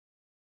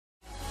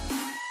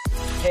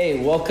Hey,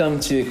 welcome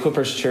to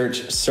Equippers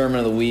Church Sermon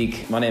of the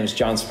Week. My name is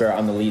John Sparrow.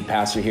 I'm the lead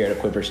pastor here at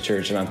Equippers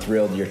Church, and I'm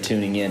thrilled you're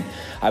tuning in.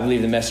 I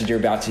believe the message you're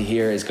about to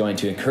hear is going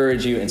to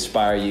encourage you,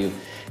 inspire you,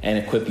 and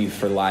equip you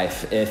for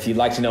life. If you'd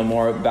like to know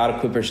more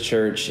about Equippers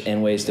Church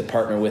and ways to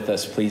partner with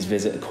us, please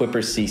visit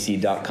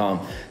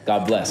equipperscc.com.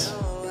 God bless.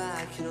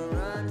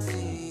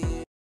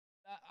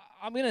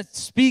 I'm going to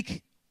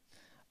speak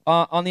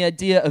on the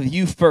idea of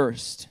you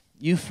first,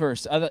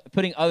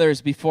 putting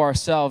others before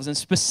ourselves, and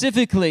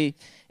specifically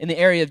in the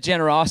area of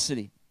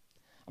generosity.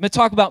 I'm going to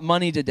talk about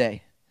money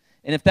today,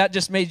 and if that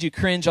just made you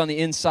cringe on the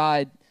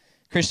inside,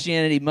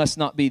 Christianity must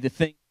not be the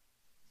thing,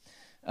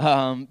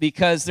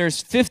 because there's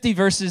 50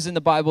 verses in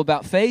the Bible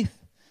about faith,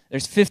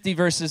 there's 50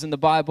 verses in the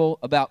Bible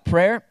about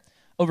prayer,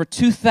 over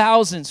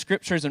 2,000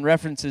 scriptures and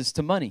references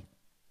to money.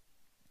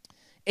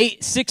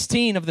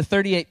 16 of the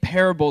 38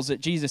 parables that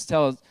Jesus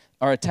tells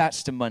are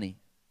attached to money.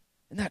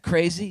 Isn't that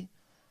crazy?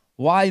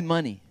 Why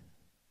money?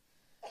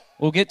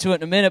 We'll get to it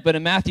in a minute, but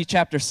in Matthew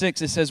chapter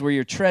 6, it says, where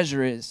your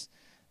treasure is,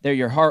 there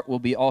your heart will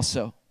be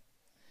also.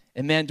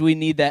 And man, do we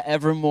need that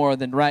ever more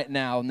than right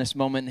now in this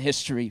moment in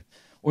history,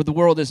 where the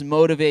world is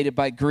motivated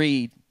by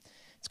greed.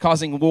 It's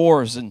causing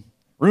wars and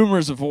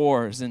rumors of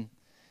wars, and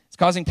it's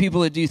causing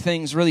people to do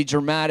things really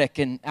dramatic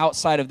and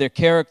outside of their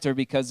character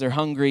because they're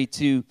hungry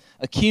to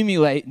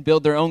accumulate and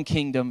build their own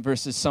kingdom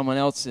versus someone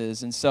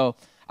else's. And so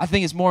I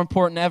think it's more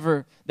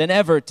important than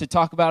ever to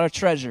talk about our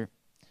treasure.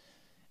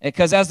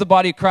 Because as the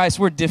body of Christ,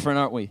 we're different,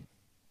 aren't we?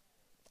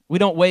 We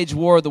don't wage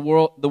war the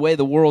way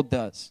the world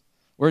does.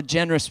 We're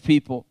generous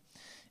people.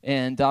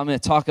 And I'm going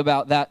to talk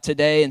about that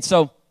today. And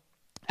so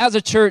as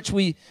a church,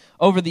 we,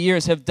 over the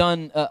years, have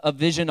done a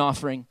vision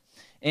offering.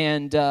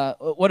 And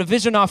what a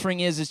vision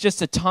offering is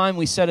just a time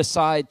we set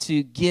aside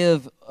to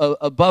give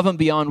above and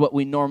beyond what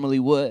we normally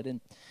would.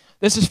 And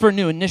this is for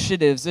new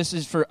initiatives. This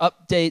is for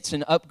updates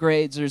and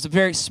upgrades. There's a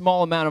very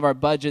small amount of our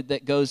budget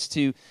that goes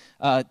to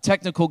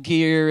technical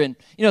gear and,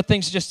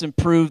 things just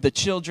improve the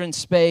children's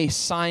space,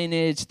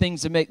 signage,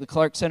 things that make the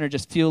Clark Center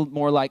just feel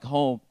more like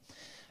home.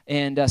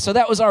 And so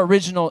that was our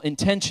original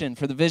intention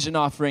for the vision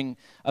offering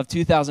of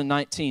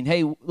 2019.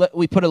 Hey,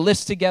 we put a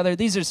list together.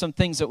 These are some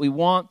things that we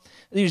want.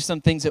 These are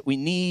some things that we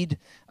need.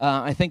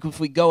 I think if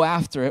we go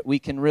after it, we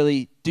can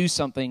really do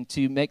something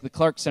to make the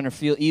Clark Center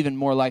feel even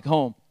more like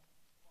home.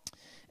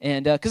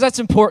 And because that's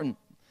important.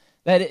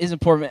 That is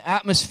important.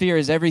 Atmosphere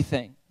is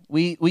everything.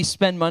 We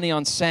spend money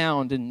on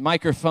sound and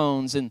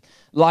microphones and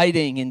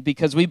lighting, and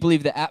because we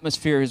believe the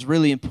atmosphere is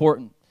really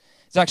important.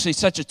 It's actually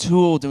such a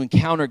tool to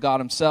encounter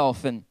God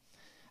himself. And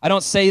I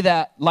don't say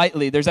that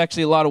lightly. There's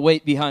actually a lot of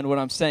weight behind what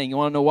I'm saying. You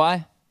want to know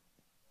why?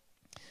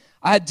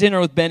 I had dinner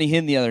with Benny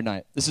Hinn the other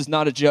night. This is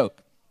not a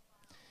joke.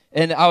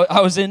 And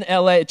I was in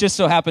L.A. It just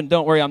so happened,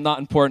 don't worry, I'm not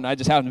important. I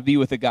just happened to be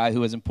with a guy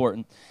who was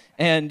important.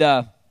 And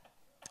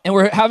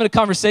we're having a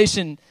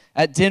conversation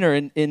at dinner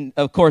in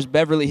of course,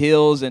 Beverly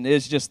Hills, and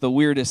it's just the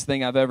weirdest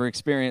thing I've ever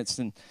experienced.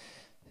 And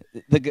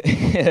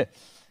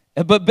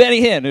but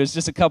Benny Hinn, it was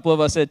just a couple of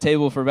us at a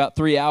table for about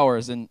 3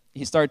 hours, and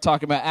he started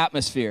talking about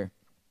atmosphere.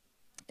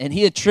 And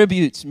he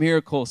attributes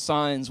miracles,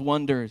 signs,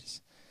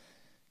 wonders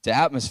to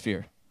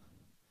atmosphere,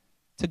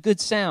 to good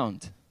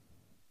sound,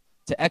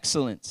 to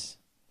excellence,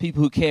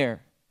 people who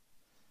care.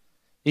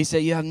 He said,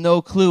 you have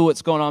no clue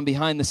what's going on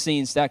behind the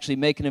scenes to actually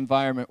make an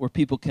environment where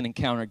people can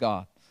encounter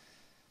God.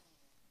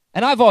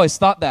 And I've always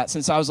thought that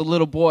since I was a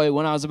little boy.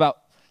 When I was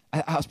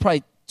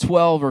probably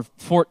 12 or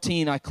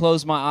 14, I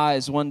closed my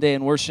eyes one day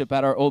in worship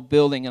at our old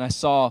building, and I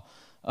saw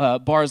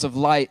bars of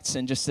lights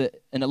and just an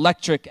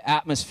electric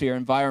atmosphere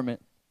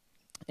environment.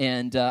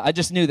 And I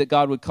just knew that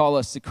God would call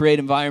us to create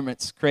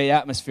environments, create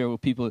atmosphere where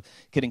people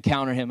could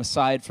encounter him,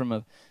 aside from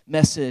a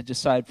message,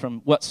 aside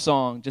from what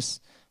song,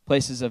 just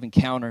places of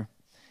encounter.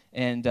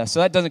 And so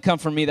that doesn't come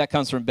from me, that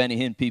comes from Benny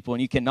Hinn, people,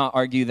 and you cannot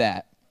argue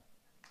that.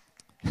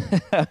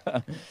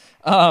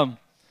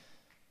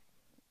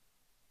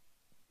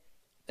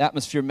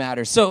 Atmosphere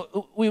matters.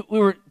 So we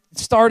were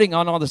starting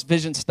on all this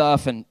vision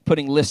stuff and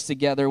putting lists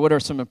together. What are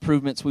some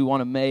improvements we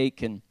want to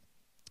make, and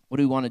what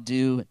do we want to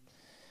do?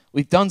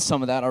 We've done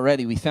some of that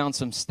already. We found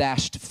some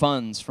stashed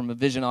funds from a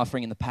vision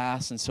offering in the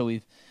past, and so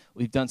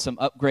we've done some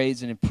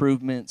upgrades and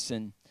improvements,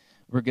 and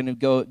we're going to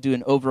go do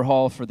an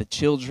overhaul for the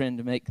children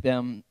to make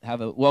them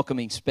have a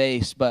welcoming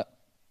space. But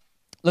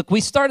look,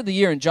 we started the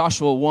year in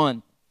Joshua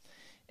 1.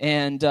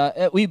 And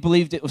we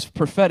believed it was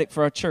prophetic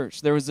for our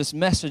church. There was this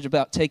message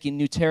about taking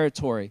new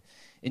territory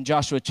in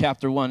Joshua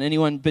chapter 1.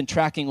 Anyone been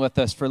tracking with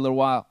us for a little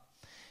while?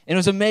 And it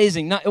was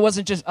amazing. It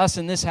wasn't just us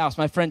in this house.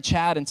 My friend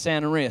Chad in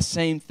Santa Maria,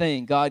 same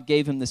thing. God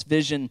gave him this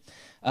vision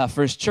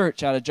for his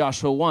church out of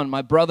Joshua 1.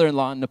 My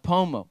brother-in-law in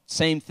Napomo,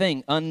 same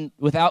thing.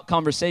 Without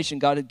conversation,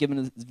 God had given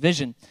us this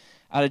vision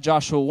out of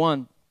Joshua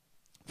 1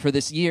 for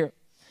this year.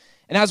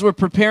 And as we're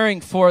preparing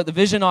for the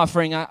vision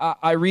offering,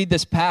 I read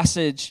this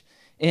passage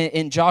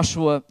in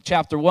Joshua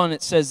chapter 1.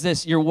 It says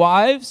this: your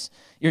wives,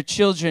 your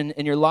children,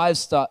 and your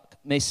livestock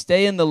may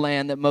stay in the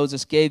land that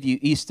Moses gave you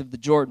east of the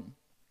Jordan.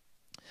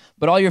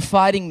 But all your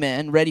fighting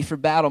men ready for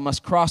battle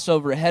must cross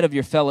over ahead of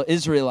your fellow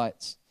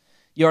Israelites.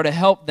 you are to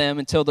help them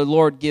until the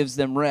Lord gives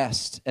them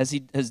rest, as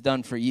he has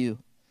done for you,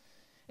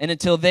 and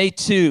until they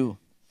too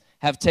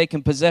have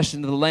taken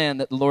possession of the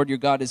land that the Lord your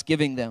God is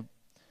giving them.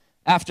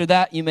 After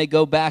that, you may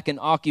go back and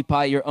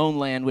occupy your own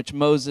land, which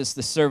Moses,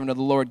 the servant of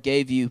the Lord,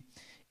 gave you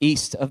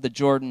east of the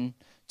Jordan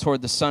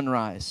toward the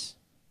sunrise.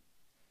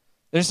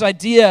 There's this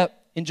idea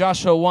in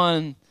Joshua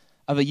 1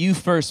 of a you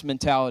first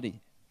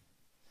mentality.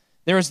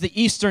 There was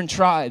the eastern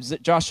tribes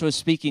that Joshua is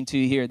speaking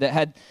to here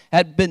that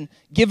had been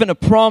given a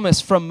promise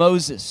from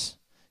Moses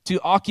to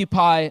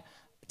occupy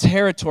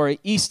territory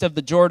east of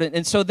the Jordan.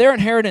 And so their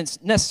inheritance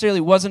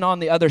necessarily wasn't on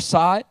the other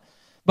side,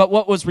 but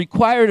what was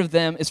required of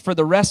them is for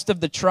the rest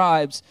of the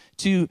tribes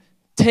to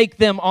take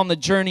them on the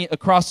journey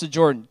across the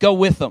Jordan, go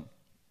with them.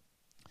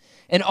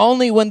 And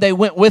only when they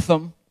went with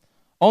them,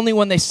 only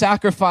when they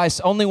sacrificed,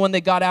 only when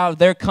they got out of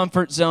their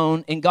comfort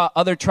zone and got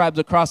other tribes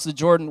across the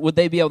Jordan would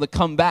they be able to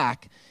come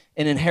back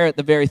and inherit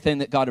the very thing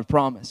that God had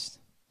promised.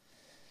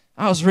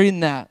 I was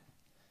reading that.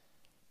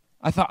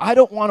 I thought, I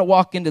don't want to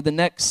walk into the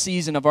next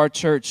season of our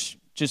church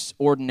just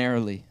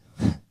ordinarily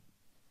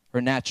or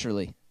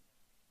naturally.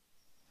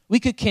 We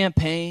could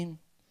campaign.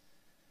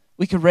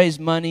 We could raise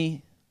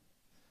money.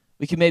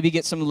 We could maybe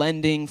get some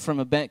lending from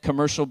a bank,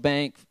 commercial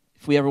bank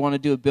if we ever want to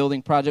do a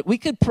building project. We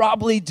could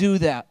probably do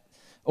that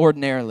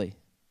ordinarily.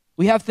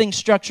 We have things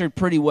structured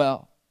pretty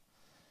well.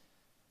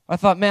 I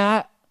thought,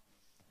 man,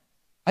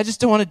 I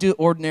just don't want to do it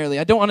ordinarily.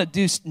 I don't want to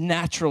do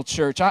natural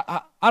church.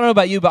 I don't know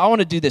about you, but I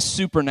want to do this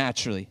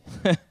supernaturally,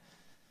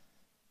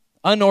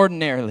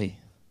 unordinarily.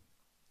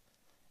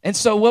 And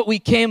so what we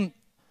came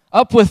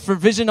up with for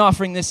vision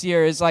offering this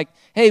year is like,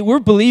 hey, we're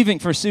believing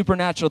for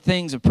supernatural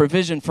things of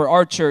provision for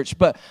our church,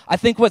 but I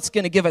think what's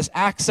going to give us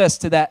access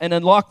to that and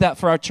unlock that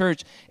for our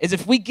church is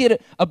if we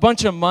get a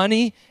bunch of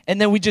money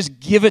and then we just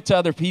give it to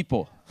other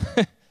people.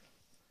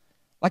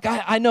 Like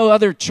I know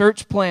other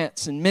church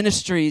plants and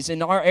ministries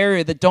in our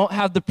area that don't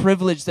have the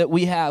privilege that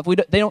we have.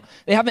 They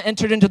haven't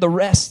entered into the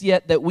rest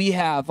yet that we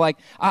have. Like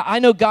I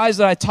know guys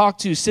that I talk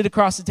to sit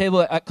across the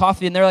table at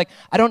coffee and they're like,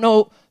 I don't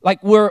know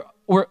like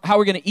how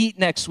we're going to eat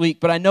next week,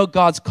 but I know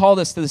God's called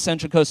us to the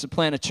Central Coast to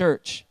plant a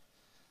church.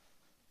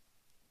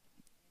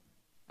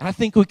 And I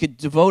think we could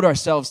devote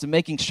ourselves to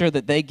making sure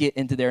that they get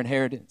into their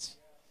inheritance.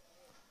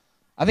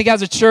 I think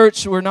as a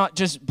church, we're not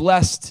just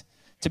blessed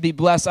to be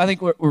blessed. I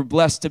think we're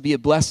blessed to be a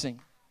blessing.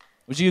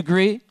 Would you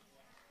agree?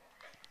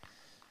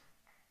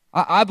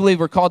 I believe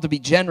we're called to be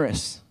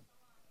generous.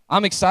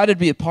 I'm excited to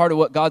be a part of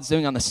what God's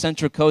doing on the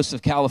Central Coast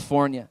of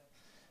California.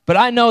 But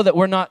I know that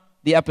we're not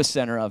the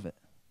epicenter of it.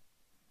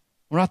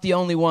 We're not the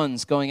only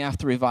ones going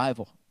after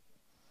revival.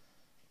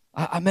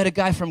 I met a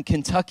guy from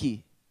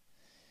Kentucky,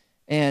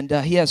 and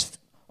he has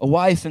a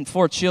wife and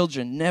 4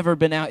 children, never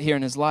been out here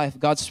in his life.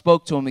 God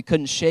spoke to him. He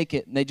couldn't shake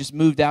it, and they just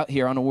moved out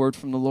here on a word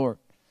from the Lord.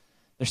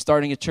 They're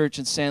starting a church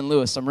in San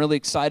Luis. I'm really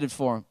excited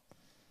for them.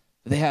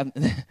 They have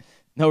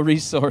no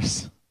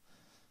resource.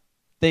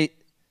 They've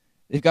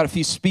got a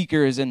few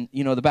speakers in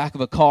the back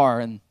of a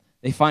car, and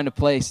they find a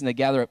place, and they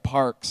gather at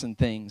parks and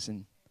things,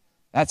 and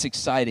that's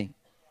exciting.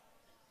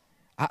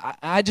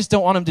 I just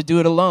don't want them to do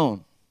it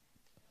alone.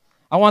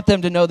 I want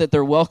them to know that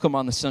they're welcome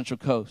on the Central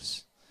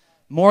Coast.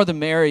 More the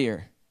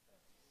merrier.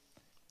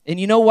 And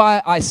you know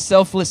why I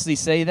selflessly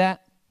say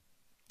that?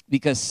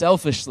 Because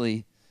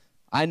selfishly,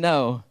 I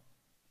know,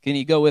 can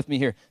you go with me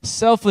here?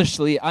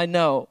 Selfishly, I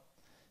know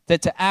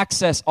that to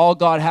access all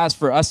God has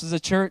for us as a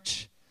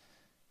church,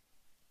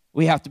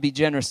 we have to be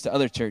generous to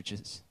other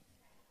churches.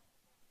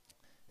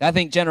 I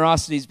think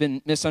generosity has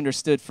been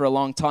misunderstood for a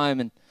long time,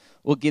 and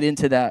we'll get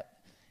into that.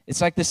 It's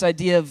like this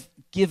idea of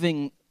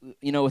giving,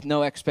 with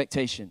no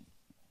expectation.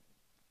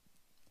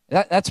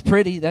 That's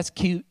pretty, that's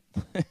cute.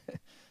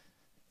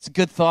 It's a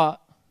good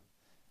thought,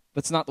 but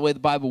it's not the way the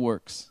Bible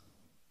works.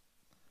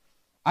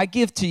 I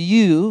give to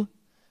you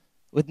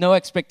with no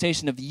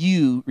expectation of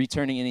you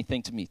returning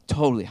anything to me.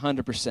 Totally,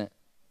 100%.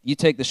 You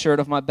take the shirt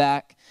off my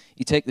back,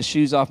 you take the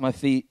shoes off my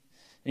feet,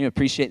 and you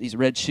appreciate these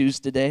red shoes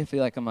today. I feel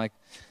like I'm like,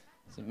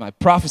 my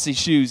prophecy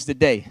shoes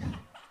today.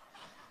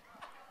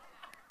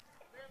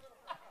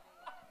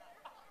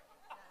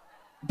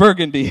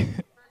 Burgundy.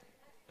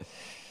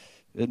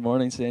 Good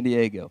morning, San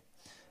Diego.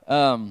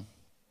 You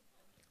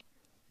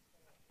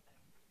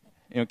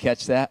don't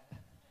catch that?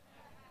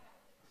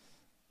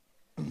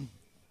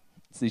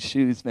 It's these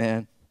shoes,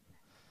 man.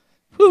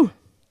 Whew.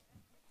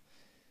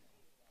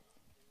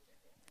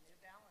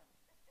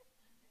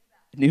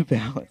 New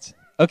Balance.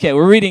 Okay,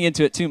 we're reading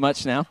into it too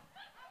much now.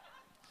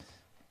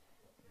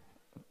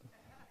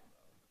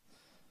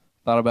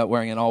 Thought about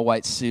wearing an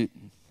all-white suit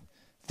and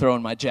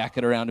throwing my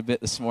jacket around a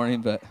bit this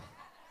morning, but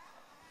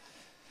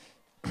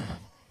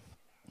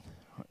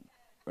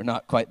we're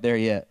not quite there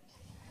yet.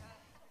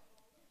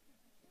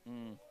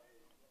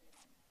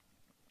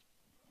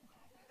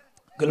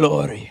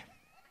 Glory.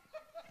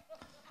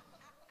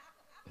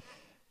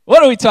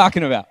 What are we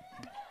talking about?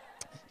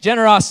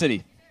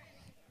 Generosity.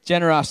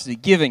 Generosity,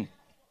 giving.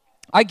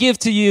 I give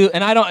to you,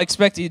 and I don't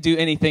expect you to do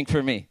anything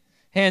for me.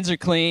 Hands are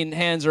clean,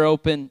 hands are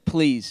open.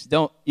 Please,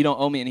 you don't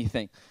owe me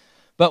anything.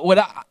 But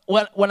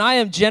when I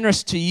am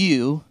generous to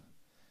you,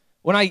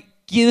 When I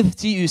give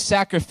to you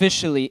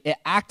sacrificially, it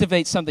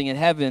activates something in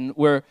heaven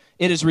where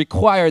it is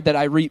required that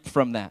I reap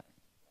from that.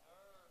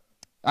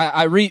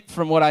 I reap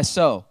from what I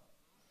sow.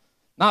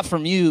 Not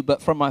from you,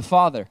 but from my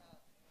Father.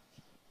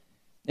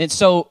 And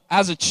so,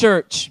 as a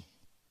church,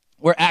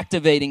 we're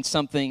activating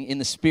something in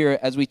the Spirit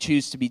as we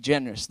choose to be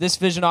generous. This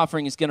vision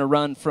offering is going to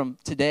run from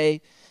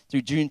today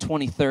through June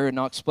 23rd, and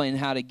I'll explain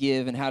how to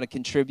give and how to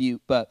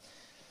contribute. But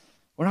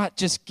we're not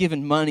just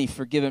giving money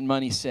for giving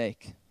money's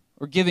sake.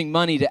 We're giving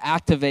money to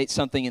activate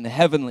something in the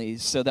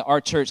heavenlies so that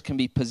our church can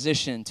be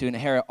positioned to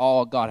inherit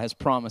all God has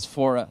promised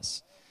for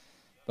us.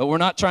 But we're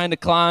not trying to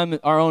climb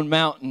our own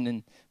mountain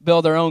and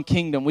build our own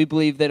kingdom. We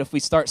believe that if we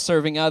start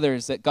serving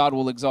others, that God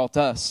will exalt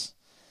us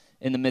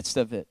in the midst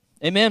of it.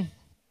 Amen?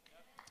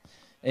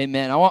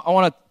 Amen. I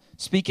want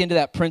to speak into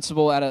that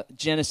principle out of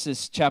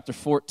Genesis chapter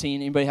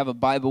 14. Anybody have a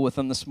Bible with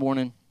them this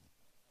morning?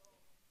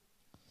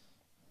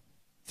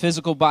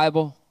 Physical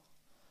Bible?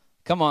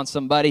 Come on,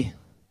 somebody.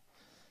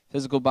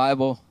 Physical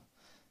Bible.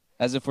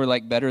 As if we're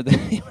like better than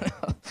anyone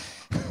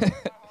else.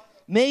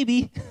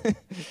 Maybe.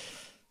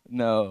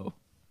 No.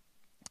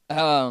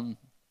 To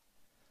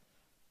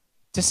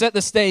set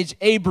the stage,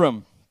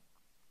 Abram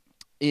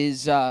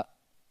is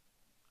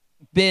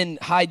been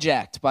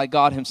hijacked by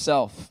God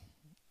himself.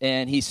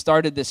 And he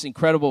started this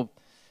incredible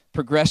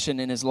progression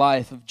in his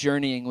life of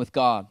journeying with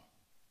God.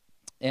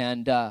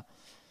 And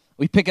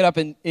we pick it up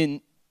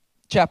in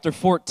chapter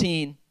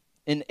 14.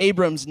 And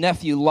Abram's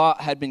nephew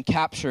Lot had been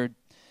captured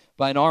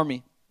by an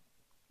army.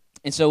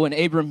 And so when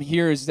Abram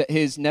hears that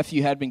his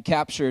nephew had been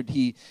captured,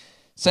 he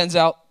sends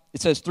out,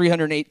 it says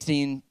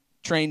 318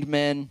 trained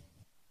men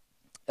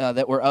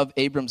that were of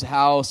Abram's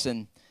house.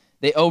 And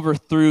they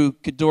overthrew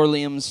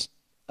Kedorlaomer's,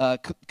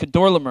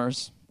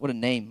 what a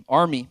name,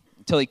 army,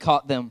 until he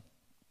caught them.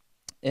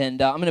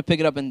 And I'm going to pick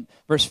it up in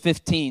verse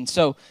 15.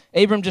 So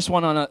Abram just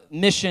went on a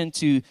mission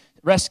to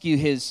rescue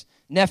his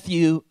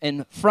nephew,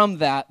 and from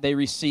that they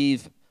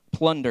receive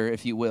plunder,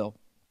 if you will.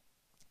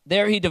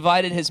 There he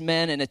divided his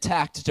men and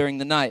attacked during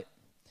the night.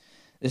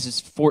 This is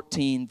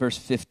 14, verse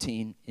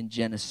 15 in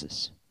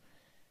Genesis.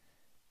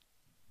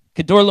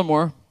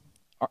 Kedorlaomer,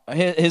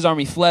 his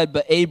army fled,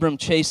 but Abram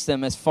chased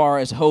them as far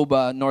as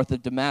Hobah, north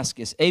of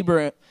Damascus.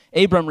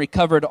 Abram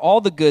recovered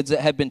all the goods that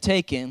had been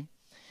taken,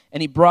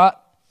 and he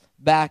brought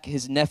back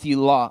his nephew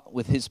Lot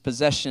with his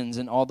possessions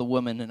and all the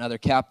women and other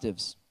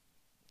captives.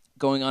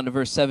 Going on to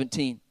verse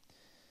 17.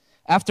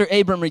 After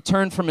Abram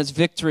returned from his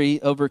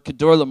victory over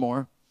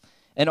Kedorlaomer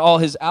and all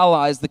his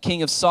allies, the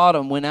king of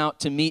Sodom went out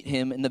to meet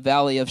him in the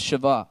valley of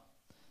Shavah,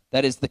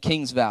 that is the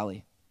king's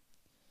valley.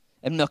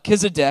 And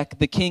Melchizedek,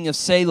 the king of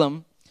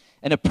Salem,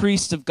 and a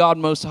priest of God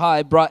Most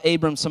High, brought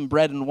Abram some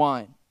bread and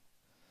wine.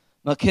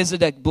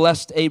 Melchizedek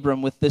blessed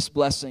Abram with this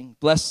blessing: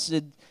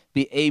 Blessed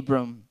be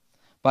Abram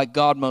by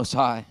God Most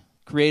High,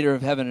 creator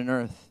of heaven and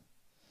earth.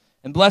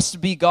 And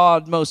blessed be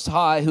God Most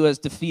High, who has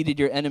defeated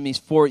your enemies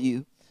for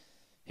you.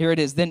 Here it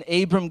is. Then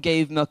Abram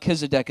gave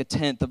Melchizedek a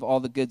tenth of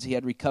all the goods he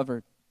had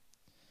recovered.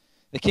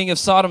 The king of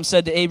Sodom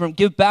said to Abram,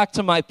 Give back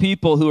to my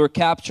people who are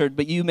captured,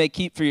 but you may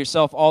keep for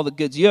yourself all the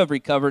goods you have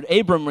recovered.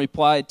 Abram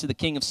replied to the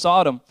king of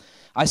Sodom,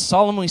 I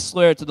solemnly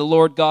swear to the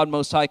Lord God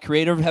Most High,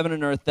 creator of heaven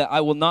and earth, that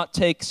I will not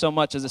take so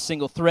much as a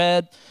single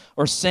thread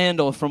or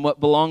sandal from what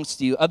belongs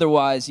to you.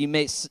 Otherwise, you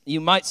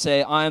might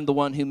say, I am the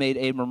one who made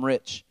Abram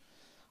rich.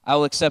 I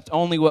will accept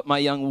only what my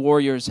young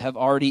warriors have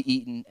already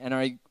eaten, and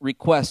I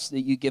request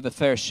that you give a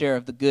fair share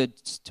of the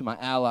goods to my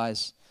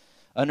allies,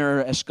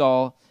 Anur,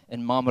 Eshcol,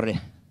 and Mamre.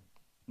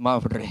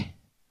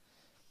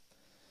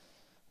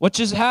 What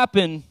just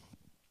happened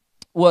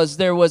was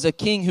there was a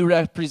king who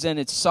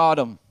represented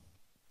Sodom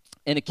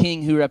and a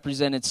king who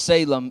represented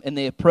Salem, and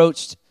they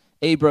approached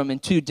Abram in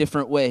two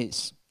different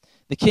ways.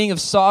 The king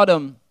of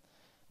Sodom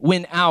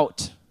went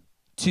out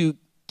to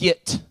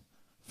get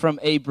from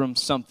Abram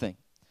something.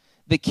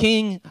 The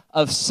king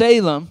of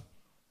Salem,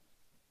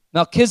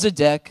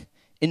 Melchizedek,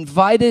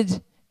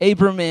 invited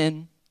Abram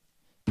in,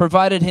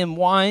 provided him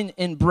wine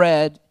and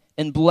bread,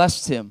 and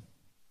blessed him.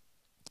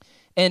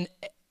 And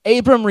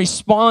Abram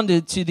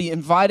responded to the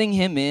inviting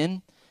him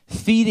in,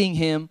 feeding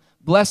him,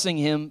 blessing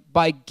him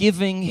by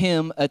giving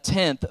him a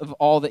tenth of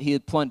all that he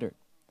had plundered.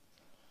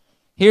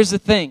 Here's the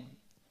thing.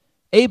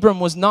 Abram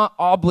was not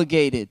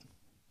obligated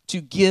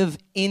to give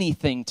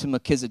anything to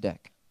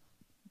Melchizedek.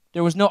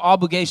 There was no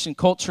obligation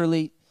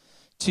culturally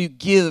to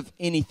give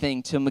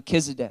anything to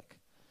Melchizedek.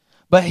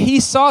 But he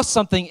saw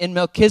something in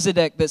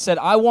Melchizedek that said,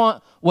 I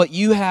want what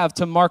you have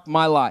to mark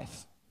my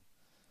life.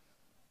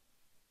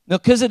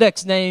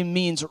 Melchizedek's name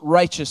means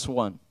righteous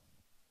one.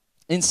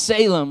 And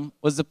Salem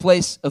was the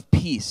place of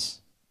peace.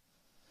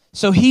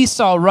 So he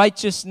saw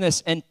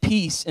righteousness and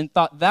peace and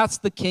thought, that's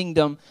the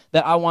kingdom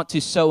that I want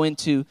to sow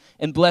into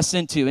and bless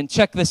into. And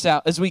check this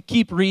out as we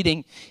keep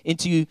reading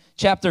into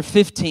chapter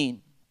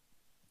 15.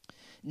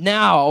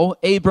 Now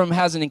Abram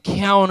has an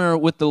encounter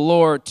with the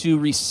Lord to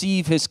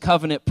receive his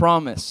covenant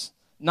promise.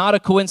 Not a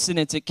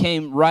coincidence, it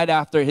came right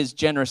after his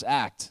generous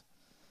act.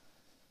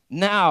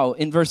 Now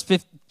in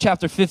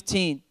chapter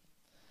 15,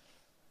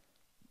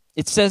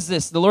 it says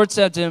this, the Lord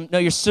said to him, no,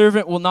 your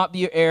servant will not be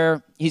your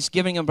heir. He's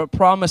giving him a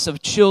promise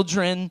of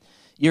children.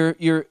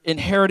 Your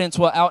inheritance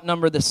will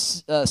outnumber the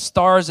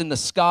stars in the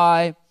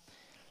sky.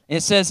 And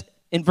it says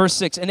in verse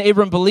 6, and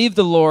Abram believed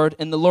the Lord,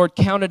 and the Lord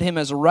counted him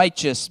as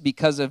righteous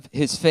because of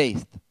his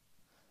faith.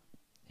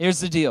 Here's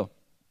the deal.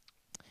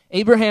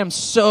 Abraham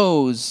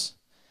sows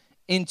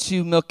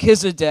into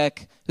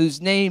Melchizedek,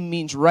 whose name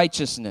means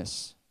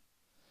righteousness.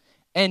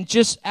 And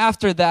just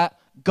after that,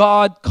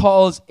 God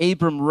calls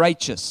Abram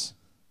righteous.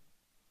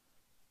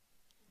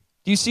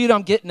 Do you see what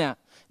I'm getting at?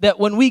 That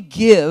when we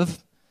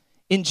give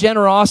in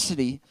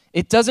generosity,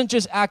 it doesn't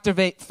just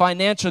activate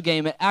financial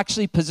gain, it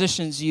actually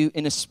positions you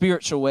in a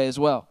spiritual way as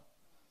well.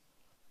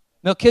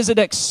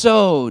 Melchizedek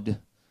sowed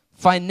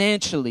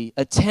financially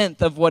a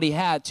tenth of what he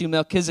had to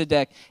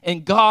Melchizedek,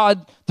 and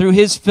God, through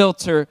his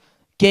filter,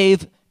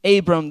 gave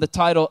Abram the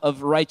title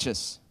of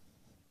righteous.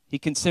 He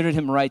considered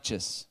him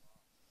righteous.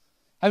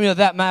 I mean,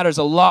 that matters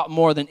a lot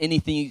more than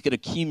anything you could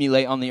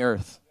accumulate on the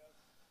earth.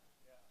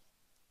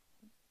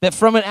 That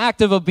from an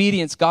act of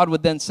obedience, God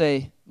would then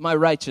say, my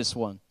righteous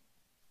one.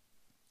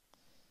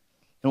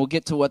 And we'll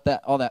get to what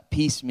all that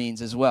peace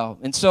means as well.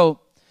 And so,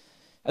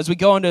 as we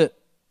go into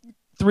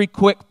 3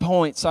 quick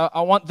points,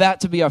 I want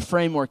that to be our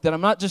framework, that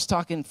I'm not just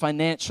talking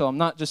financial, I'm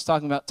not just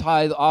talking about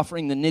tithe,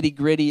 offering, the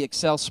nitty-gritty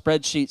Excel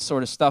spreadsheet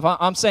sort of stuff.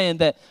 I'm saying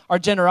that our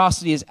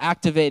generosity is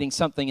activating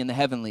something in the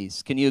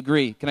heavenlies. Can you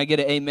agree? Can I get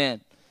an amen?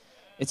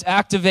 It's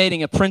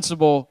activating a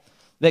principle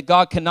that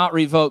God cannot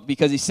revoke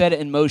because he set it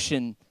in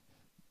motion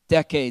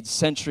decades,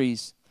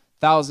 centuries,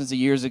 thousands of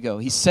years ago.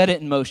 He set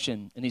it in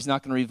motion, and he's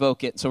not going to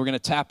revoke it, so we're going to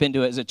tap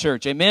into it as a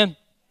church. Amen?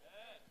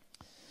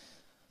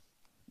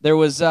 There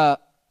was a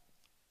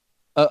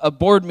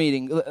board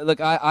meeting. Look,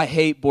 I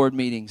hate board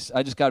meetings.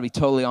 I just got to be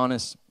totally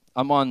honest.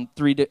 I'm on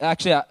 3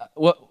 actually,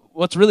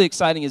 what's really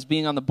exciting is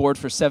being on the board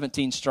for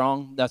 17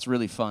 Strong. That's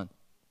really fun.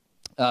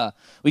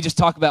 We just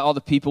talk about all the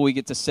people we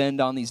get to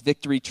send on these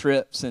victory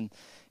trips, and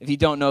if you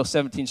don't know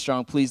 17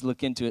 Strong, please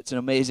look into it. It's an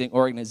amazing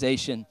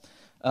organization.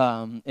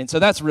 And so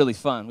that's really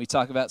fun. We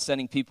talk about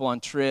sending people on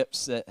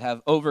trips that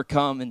have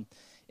overcome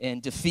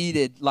and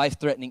defeated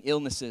life-threatening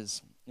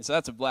illnesses. And so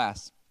that's a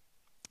blast.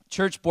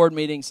 Church board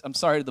meetings, I'm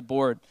sorry to the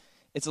board.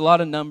 It's a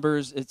lot of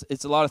numbers.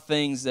 It's a lot of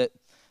things that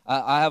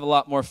I have a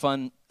lot more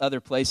fun other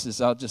places.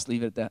 So I'll just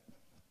leave it at that.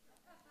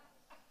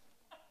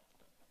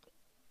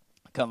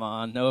 Come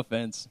on, no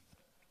offense.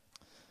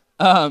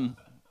 And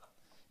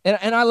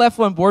I left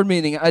one board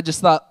meeting. I just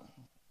thought,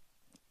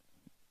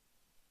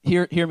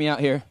 hear me out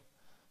here.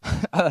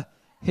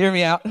 Hear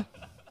me out.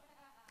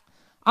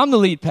 I'm the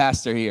lead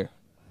pastor here.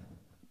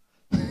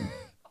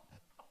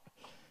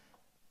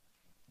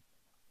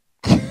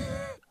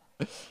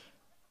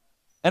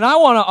 And I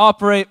want to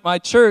operate my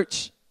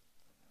church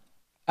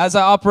as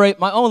I operate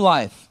my own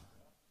life,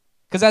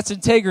 because that's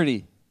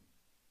integrity.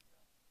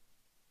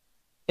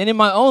 And in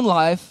my own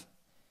life,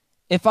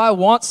 if I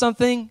want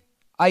something,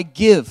 I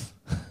give.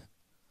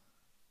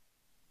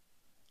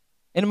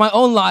 And in my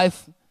own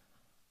life,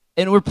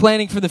 and we're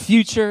planning for the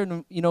future,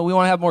 and we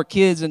want to have more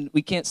kids, and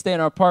we can't stay in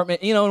our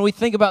apartment. And we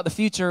think about the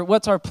future.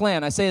 What's our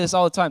plan? I say this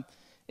all the time.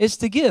 It's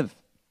to give.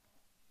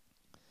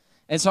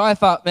 And so I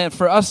thought, man,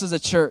 for us as a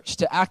church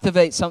to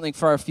activate something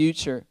for our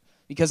future,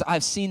 because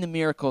I've seen the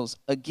miracles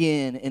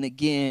again and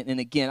again and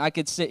again. I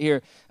could sit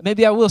here,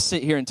 maybe I will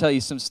sit here and tell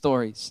you some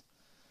stories.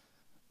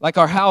 Like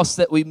our house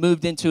that we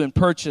moved into and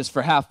purchased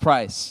for half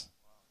price.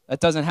 That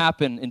doesn't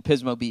happen in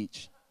Pismo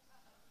Beach.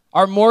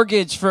 Our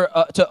mortgage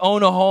to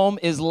own a home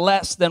is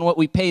less than what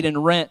we paid in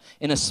rent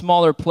in a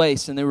smaller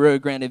place in the Rio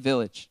Grande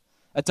Village.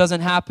 That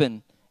doesn't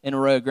happen in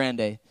Rio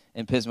Grande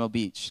and Pismo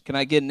Beach. Can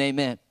I get an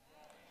amen?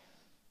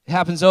 It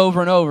happens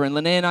over and over. And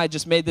Lene and I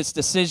just made this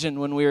decision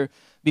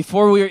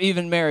before we were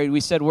even married.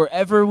 We said,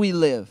 wherever we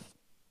live,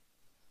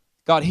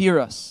 God, hear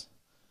us.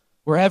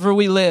 Wherever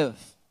we live,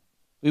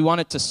 we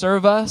want it to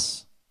serve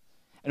us,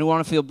 and we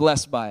want to feel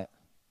blessed by it.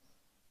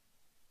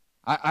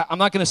 I'm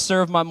not going to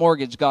serve my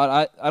mortgage,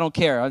 God. I don't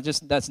care.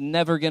 That's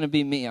never going to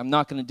be me. I'm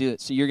not going to do it,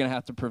 so you're going to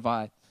have to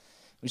provide.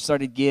 We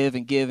started give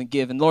and give and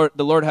give, and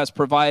the Lord has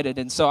provided.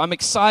 And so I'm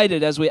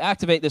excited as we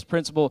activate this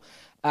principle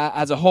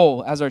as a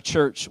whole, as our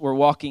church. We're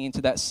walking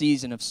into that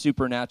season of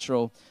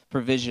supernatural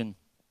provision.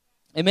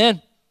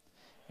 Amen?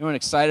 Anyone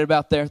excited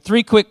about there?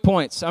 3 quick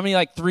points. How many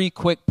like 3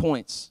 quick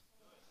points?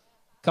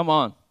 Come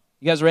on.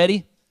 You guys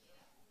ready?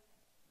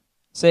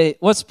 Say,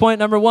 what's point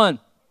number 1?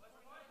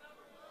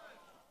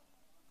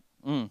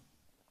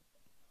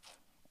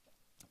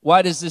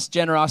 Why does this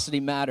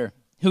generosity matter?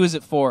 Who is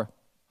it for?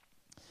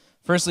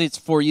 Firstly, it's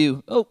for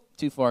you. Oh,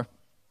 too far.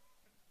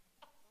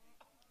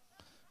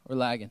 We're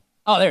lagging.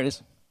 Oh, there it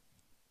is.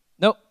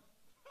 Nope.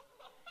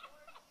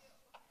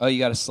 Oh, you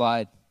got to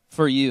slide.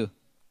 For you.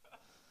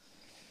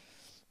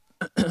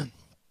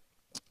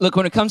 Look,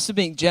 when it comes to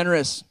being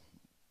generous,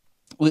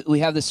 we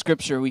have this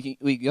scripture.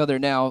 We go there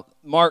now.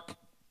 Mark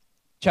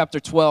chapter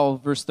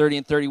 12, verse 30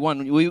 and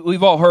 31.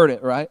 We've all heard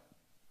it, right?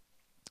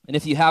 And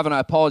if you haven't, I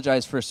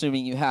apologize for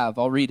assuming you have.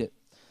 I'll read it.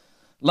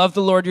 Love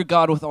the Lord your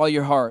God with all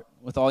your heart,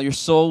 with all your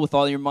soul, with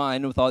all your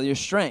mind, with all your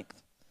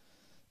strength.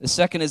 The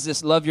second is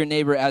this: love your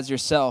neighbor as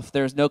yourself.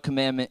 There is no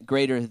commandment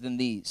greater than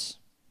these.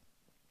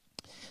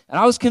 And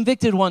I was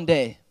convicted one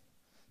day.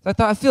 I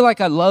thought, I feel like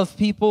I love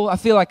people. I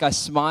feel like I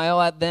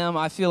smile at them.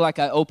 I feel like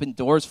I open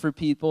doors for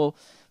people.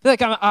 I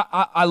feel like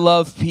I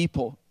love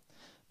people.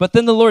 But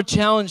then the Lord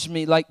challenged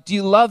me, like, do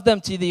you love them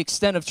to the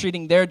extent of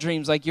treating their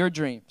dreams like your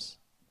dreams?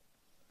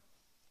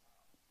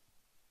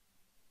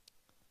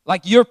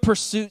 Like your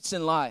pursuits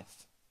in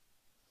life.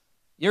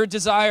 Your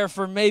desire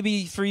for,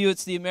 maybe for you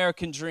it's the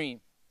American dream.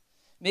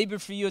 Maybe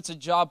for you it's a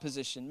job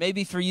position.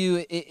 Maybe for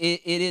you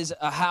it is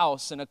a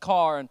house and a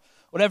car and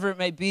whatever it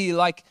may be.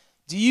 Like,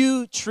 do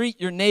you treat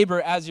your neighbor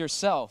as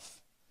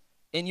yourself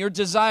in your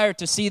desire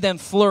to see them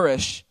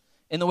flourish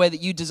in the way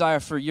that you desire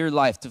for your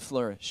life to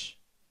flourish?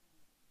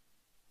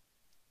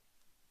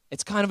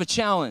 It's kind of a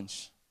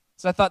challenge.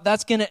 So I thought,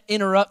 that's going to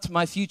interrupt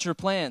my future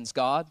plans,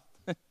 God.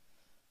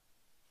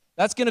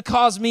 That's going to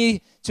cause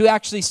me to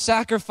actually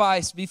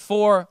sacrifice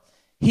before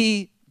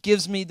he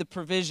gives me the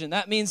provision.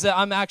 That means that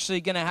I'm actually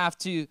going to have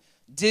to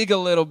dig a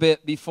little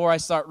bit before I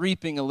start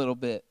reaping a little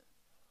bit.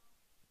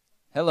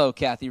 Hello,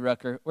 Kathy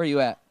Rucker. Where are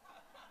you at?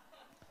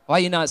 Why are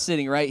you not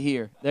sitting right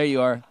here? There you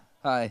are.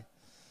 Hi.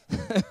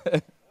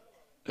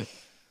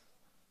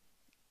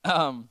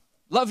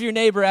 Love your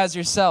neighbor as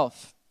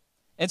yourself.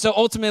 And so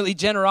ultimately,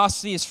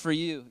 generosity is for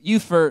you. You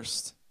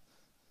first.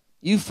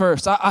 You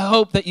first. I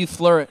hope that you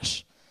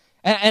flourish.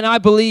 And I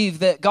believe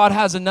that God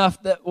has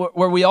enough that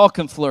where we all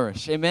can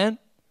flourish. Amen?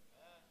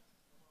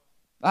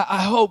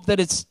 I hope that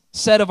it's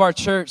said of our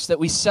church that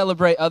we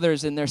celebrate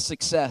others in their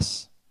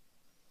success.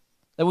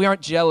 That we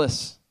aren't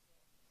jealous.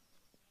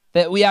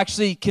 That we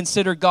actually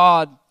consider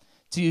God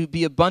to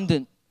be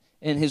abundant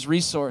in his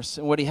resource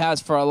and what he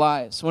has for our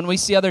lives. When we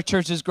see other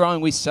churches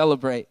growing, we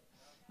celebrate.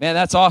 Man,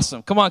 that's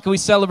awesome. Come on, can we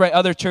celebrate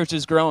other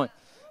churches growing?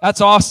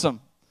 That's awesome.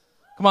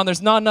 Come on,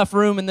 there's not enough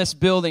room in this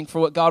building for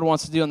what God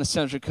wants to do on the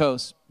Central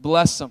Coast.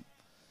 Bless them.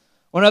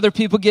 When other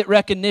people get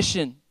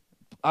recognition,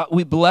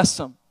 we bless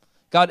them.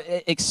 God,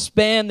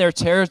 expand their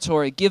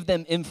territory. Give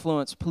them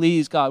influence.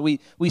 Please, God,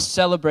 we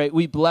celebrate.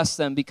 We bless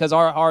them because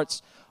our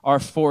hearts are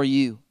for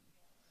you.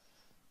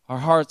 Our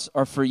hearts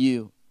are for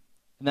you.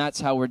 And that's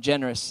how we're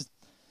generous.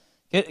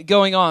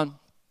 Going on.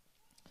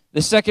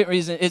 The second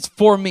reason, it's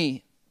for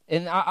me.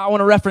 And I want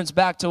to reference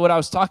back to what I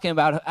was talking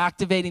about,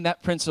 activating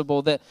that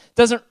principle that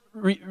doesn't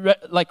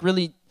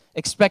really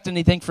expect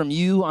anything from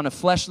you on a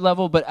flesh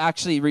level, but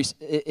actually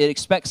it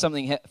expects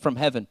something from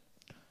heaven.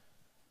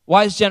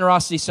 Why is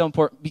generosity so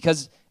important?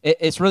 Because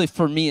it's really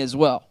for me as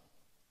well.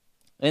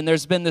 And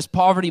there's been this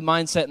poverty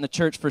mindset in the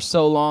church for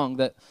so long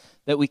that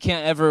we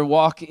can't ever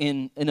walk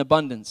in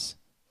abundance.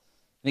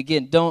 And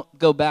again, don't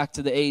go back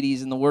to the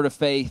 80s and the word of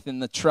faith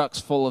and the trucks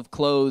full of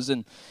clothes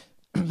and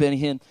Benny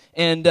Hinn.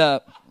 And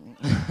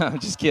I'm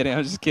just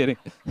kidding.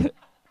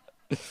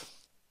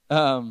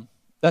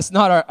 That's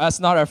not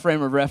our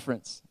frame of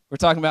reference. We're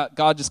talking about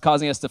God just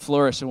causing us to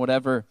flourish in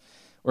whatever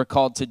we're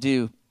called to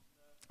do.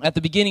 At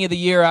the beginning of the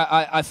year,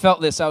 I felt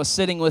this. I was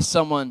sitting with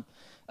someone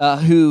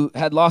who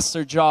had lost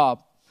their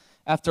job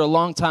after a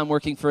long time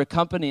working for a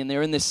company, and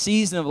they're in this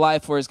season of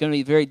life where it's going to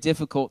be very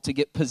difficult to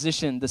get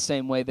positioned the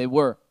same way they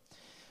were.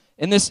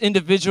 And this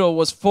individual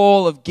was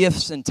full of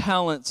gifts and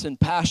talents and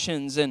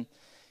passions, and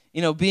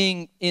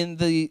being in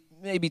the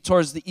maybe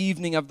towards the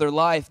evening of their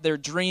life, their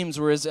dreams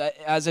were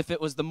as if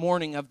it was the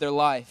morning of their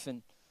life.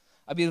 And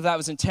I believe that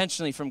was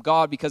intentionally from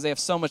God because they have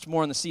so much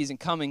more in the season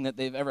coming that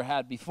they've ever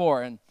had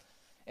before.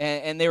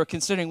 And they were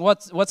considering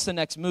what's the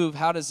next move?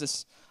 How does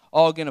this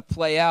all going to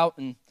play out?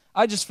 And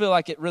I just feel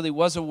like it really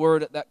was a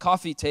word at that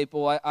coffee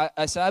table.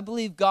 I said, I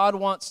believe God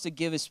wants to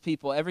give his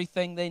people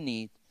everything they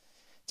need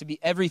to be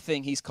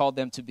everything he's called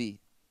them to be.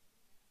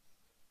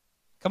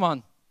 Come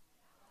on.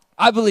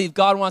 I believe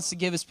God wants to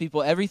give his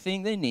people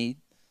everything they need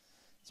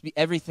to be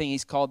everything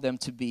he's called them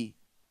to be.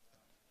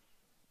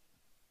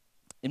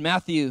 In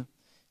Matthew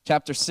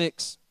chapter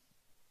 6,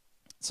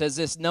 it says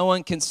this: no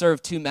one can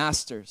serve two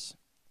masters.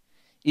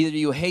 Either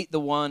you hate the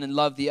one and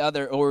love the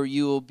other, or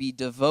you will be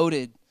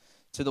devoted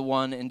to the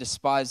one and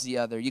despise the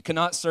other. You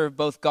cannot serve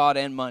both God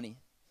and money.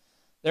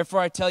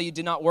 Therefore I tell you,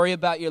 do not worry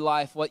about your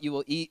life, what you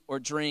will eat or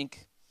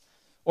drink,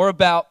 or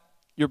about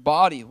your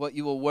body, what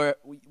you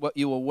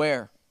will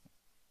wear.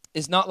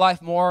 Is not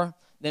life more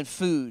than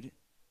food,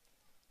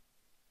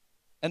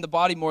 and the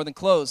body more than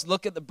clothes?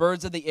 Look at the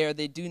birds of the air.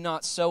 They do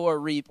not sow or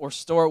reap or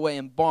store away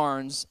in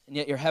barns, and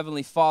yet your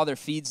heavenly Father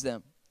feeds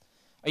them.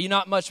 Are you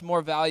not much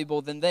more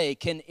valuable than they?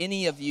 Can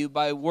any of you,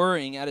 by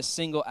worrying, add a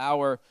single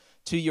hour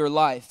to your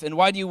life? And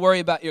why do you worry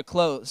about your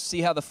clothes?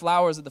 See how the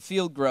flowers of the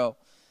field grow.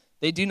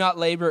 They do not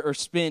labor or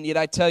spin, yet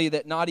I tell you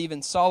that not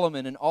even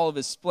Solomon in all of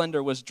his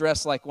splendor was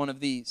dressed like one of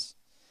these.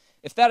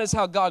 If that is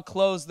how God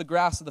clothes the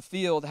grass of the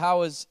field,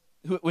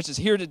 which is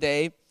here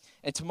today,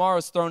 and tomorrow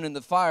is thrown in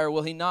the fire,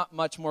 will he not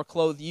much more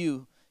clothe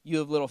you, you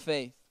of little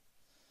faith?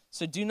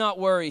 So do not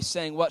worry,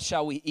 saying, what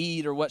shall we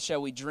eat, or what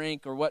shall we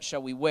drink, or what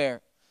shall we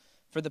wear?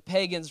 For the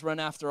pagans run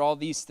after all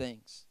these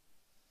things,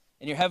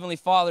 and your heavenly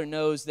Father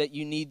knows that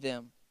you need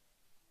them.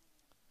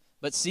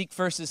 But seek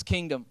first his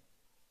kingdom,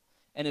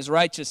 and his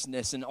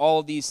righteousness, and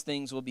all these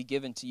things will be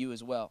given to you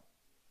as well.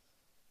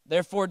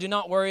 Therefore, do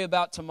not worry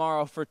about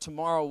tomorrow, for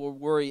tomorrow will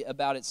worry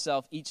about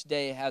itself. Each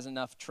day has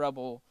enough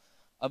trouble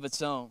of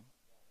its own.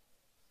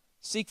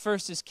 Seek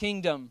first his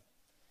kingdom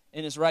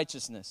and his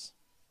righteousness.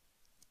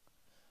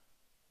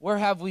 Where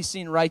have we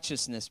seen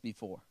righteousness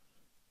before?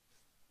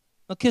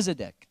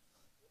 Melchizedek.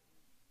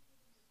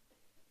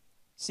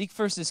 Seek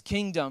first his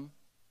kingdom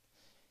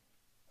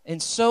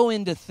and sow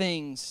into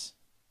things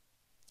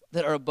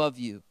that are above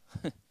you.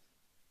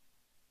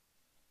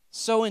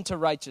 Sow into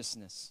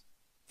righteousness.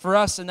 For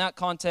us, in that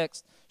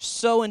context,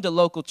 sow into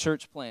local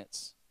church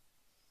plants.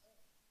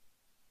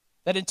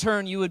 That in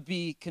turn, you would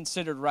be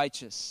considered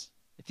righteous,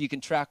 if you can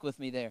track with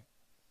me there.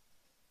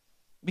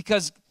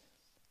 Because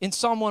in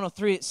Psalm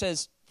 103, it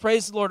says,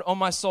 praise the Lord, O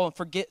my soul, and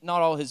forget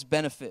not all his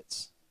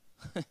benefits.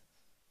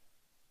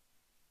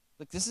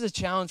 Look, this is a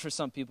challenge for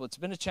some people. It's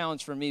been a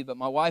challenge for me, but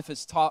my wife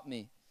has taught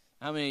me.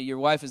 How many of your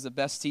wife is the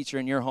best teacher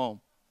in your home?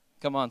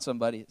 Come on,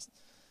 somebody.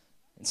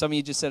 And some of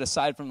you just said,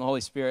 aside from the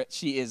Holy Spirit,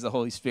 she is the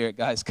Holy Spirit,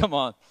 guys. Come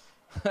on.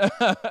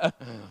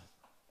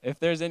 If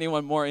there's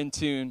anyone more in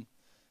tune,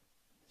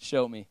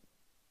 show me.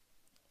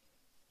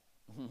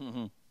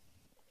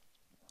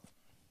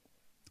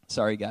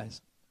 Sorry,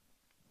 guys.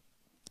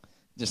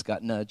 Just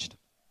got nudged.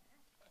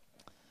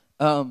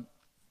 That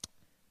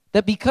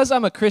because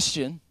I'm a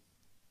Christian,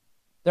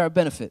 there are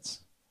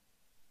benefits.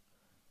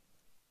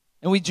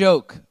 And we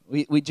joke.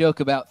 We joke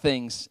about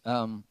things.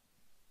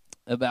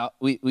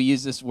 We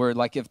use this word,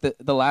 like if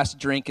the last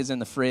drink is in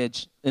the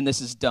fridge, and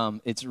this is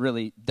dumb. It's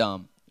really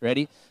dumb.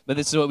 Ready? But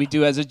this is what we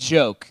do as a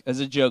joke,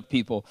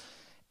 people.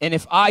 And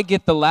if I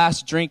get the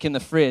last drink in the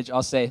fridge,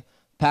 I'll say,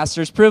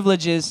 pastor's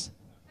privileges.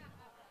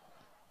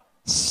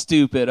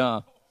 Stupid,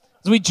 huh?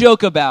 So we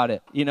joke about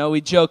it.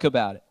 We joke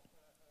about it.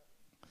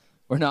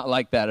 We're not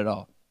like that at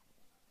all.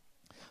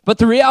 But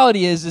the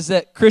reality is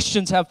that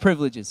Christians have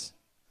privileges.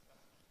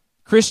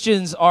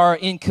 Christians are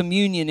in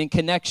communion, in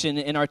connection,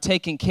 and are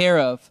taken care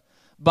of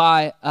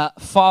by a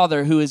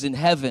Father who is in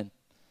heaven,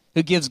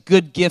 who gives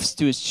good gifts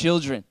to his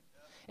children.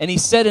 And he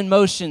set in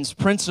motion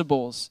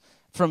principles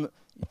from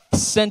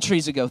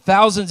centuries ago,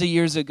 thousands of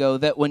years ago,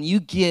 that when you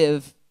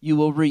give, you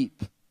will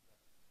reap.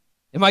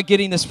 Am I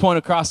getting this point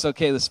across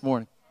okay this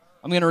morning?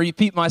 I'm going to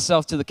repeat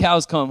myself till the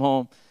cows come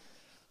home.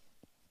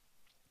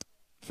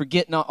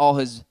 Forget not all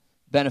his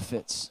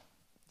benefits.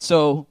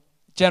 So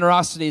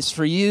generosity is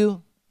for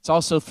you. It's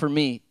also for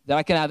me, that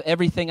I can have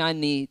everything I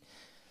need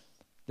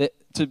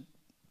to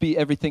be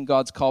everything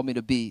God's called me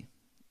to be.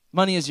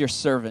 Money is your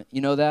servant.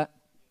 You know that?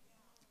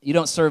 You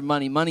don't serve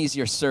money. Money is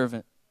your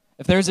servant.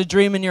 If there's a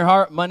dream in your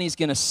heart, money's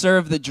going to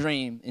serve the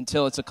dream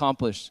until it's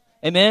accomplished.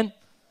 Amen?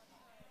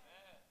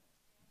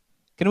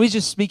 Can we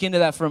just speak into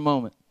that for a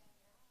moment?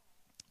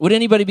 Would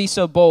anybody be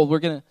so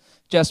bold?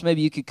 Jess,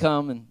 maybe you could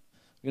come, and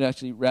we're going to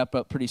actually wrap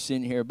up pretty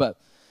soon here. But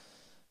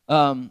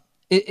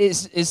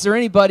is there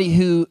anybody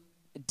who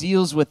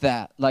deals with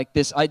that, like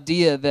this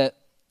idea that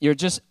you're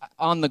just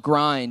on the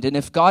grind, and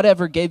if God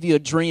ever gave you a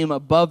dream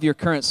above your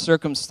current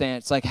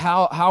circumstance, like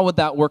how would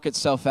that work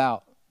itself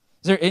out?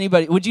 Is there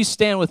anybody, would you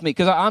stand with me?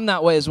 Because I'm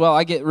that way as well.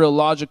 I get real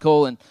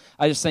logical, and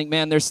I just think,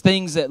 man, there's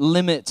things that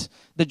limit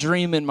the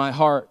dream in my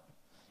heart.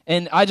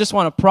 And I just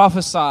want to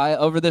prophesy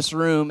over this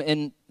room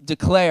and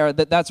declare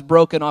that that's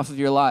broken off of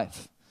your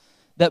life.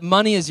 That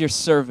money is your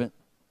servant.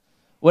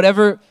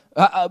 Whatever,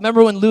 I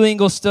remember when Lou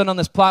Engle stood on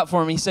this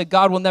platform, he said,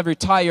 God will never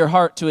tie your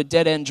heart to a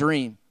dead-end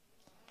dream.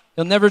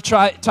 He'll never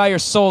tie your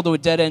soul to a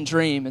dead-end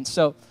dream. And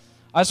so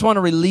I just want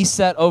to release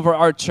that over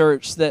our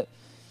church, that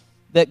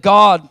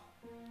God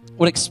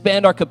would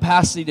expand our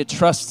capacity to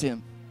trust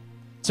him,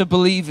 to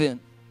believe in.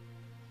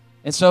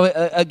 And so,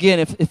 again,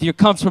 if you're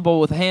comfortable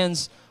with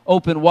hands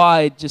open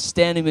wide, just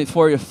standing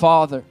before your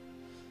Father,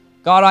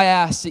 God, I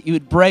ask that you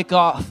would break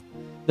off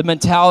the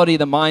mentality,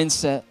 the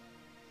mindset,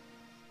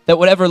 that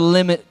would ever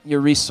limit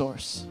your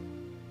resource.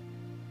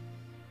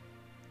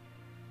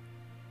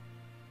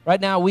 Right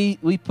now, we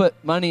put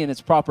money in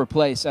its proper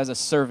place as a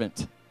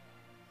servant.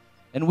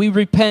 And we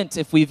repent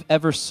if we've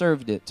ever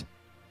served it.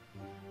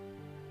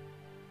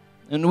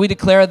 And we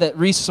declare that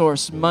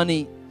resource,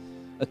 money,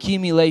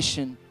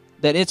 accumulation,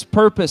 that its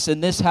purpose in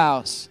this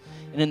house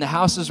and in the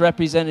houses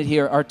represented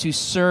here are to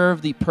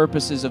serve the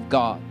purposes of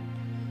God.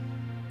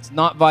 It's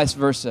not vice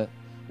versa.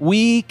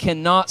 We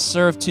cannot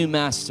serve two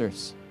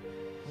masters.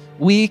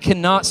 We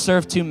cannot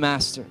serve two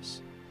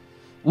masters.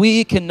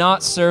 We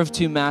cannot serve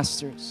two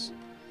masters.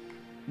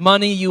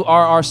 Money, you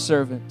are our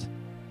servant.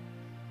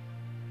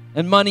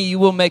 And money, you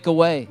will make a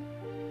way.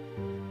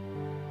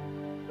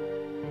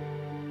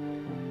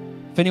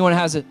 If anyone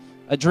has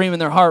a dream in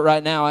their heart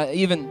right now,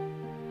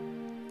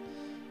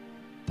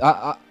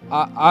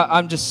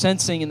 I'm just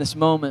sensing in this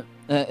moment,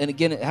 and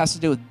again, it has to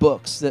do with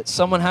books, that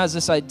someone has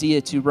this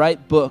idea to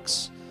write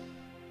books,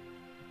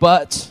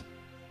 but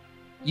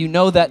you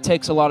know that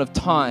takes a lot of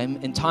time,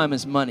 and time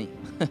is money.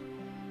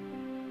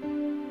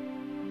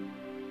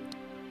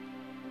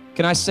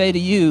 Can I say to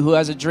you who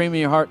has a dream in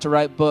your heart to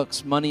write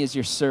books, money is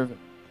your servant.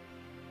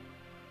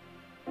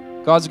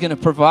 God's going to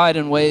provide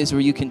in ways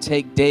where you can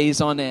take days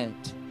on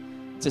end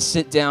to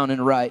sit down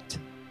and write.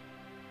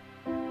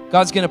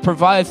 God's going to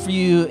provide for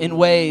you in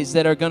ways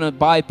that are going to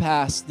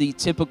bypass the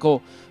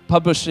typical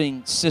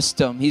publishing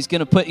system. He's going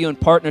to put you in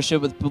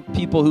partnership with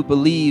people who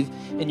believe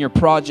in your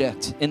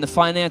project, in the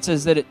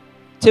finances that it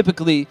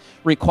typically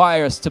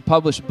requires to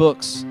publish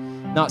books.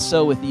 Not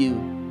so with you.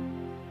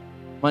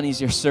 Money's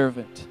your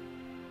servant.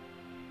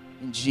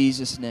 In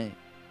Jesus' name.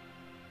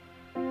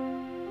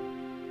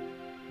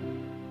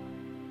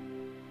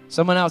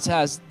 Someone else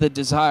has the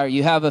desire.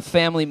 You have a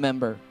family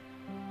member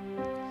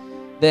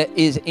that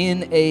is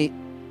in a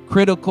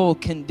critical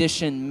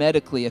condition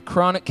medically, a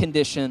chronic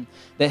condition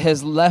that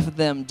has left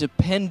them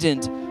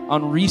dependent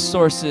on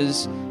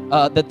resources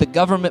that the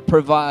government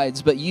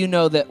provides, but you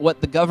know that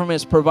what the government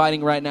is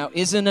providing right now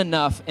isn't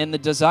enough, and the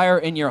desire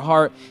in your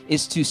heart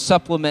is to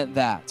supplement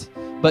that.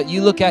 But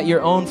you look at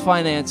your own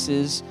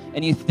finances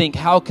and you think,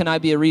 how can I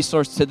be a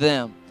resource to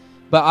them?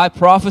 But I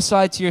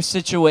prophesy to your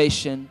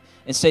situation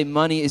and say,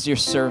 money is your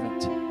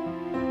servant.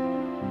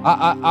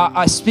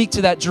 I speak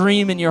to that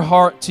dream in your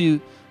heart to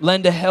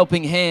lend a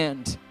helping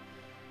hand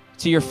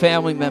to your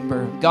family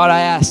member. God,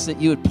 I ask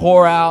that you would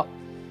pour out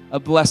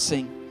a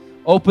blessing.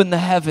 Open the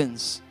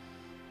heavens.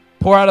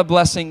 Pour out a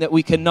blessing that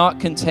we cannot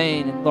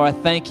contain. And Lord, I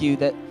thank you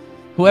that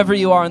whoever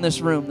you are in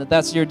this room, that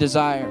that's your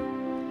desire.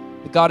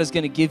 That God is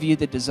going to give you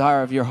the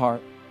desire of your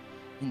heart.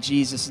 In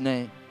Jesus'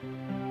 name.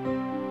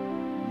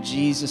 In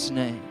Jesus'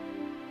 name.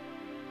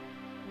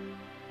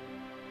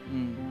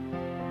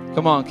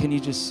 Come on, can you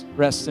just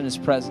rest in His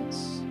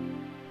presence?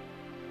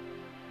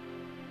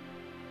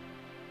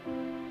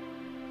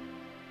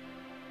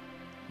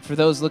 For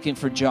those looking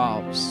for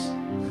jobs,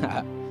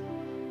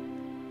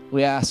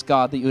 we ask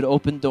God that you would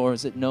open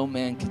doors that no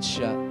man can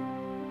shut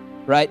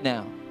right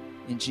now,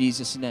 in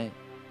Jesus' name.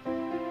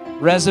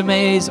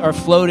 Resumes are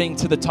floating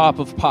to the top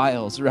of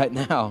piles right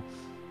now,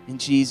 in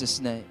Jesus'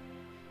 name.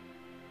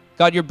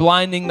 God, you're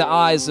blinding the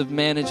eyes of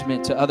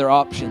management to other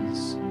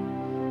options,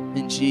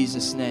 in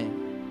Jesus' name.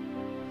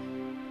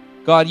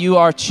 God, you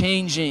are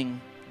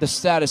changing the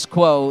status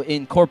quo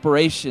in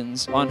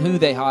corporations on who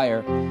they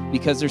hire,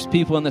 because there's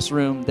people in this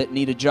room that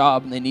need a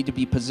job and they need to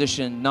be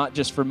positioned not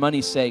just for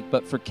money's sake,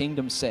 but for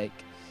kingdom's sake.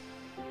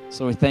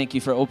 So we thank you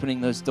for opening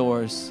those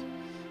doors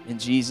in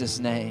Jesus'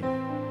 name.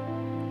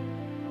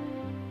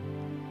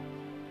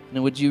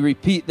 And would you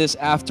repeat this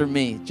after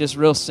me? Just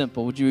real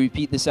simple. Would you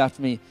repeat this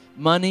after me?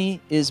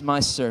 Money is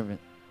my servant.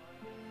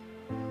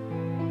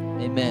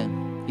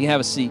 Amen. You can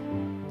have a seat.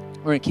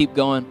 We're going to keep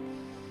going.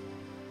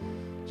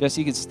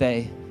 Jesse, you can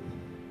stay.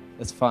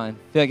 That's fine.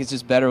 I feel like it's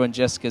just better when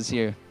Jessica's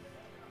here.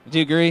 Would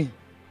you agree?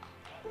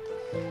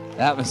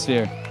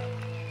 Atmosphere.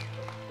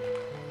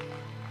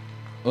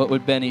 What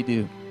would Benny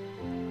do?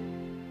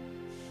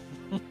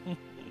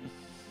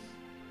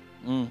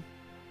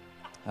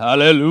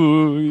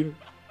 Hallelujah.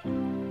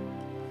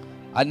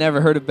 I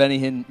never heard a Benny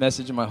Hinn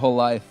message in my whole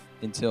life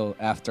until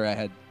after I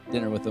had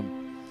dinner with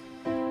him.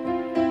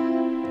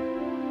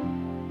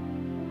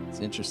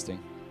 It's interesting.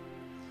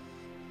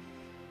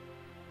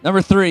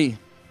 Number 3,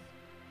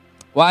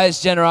 why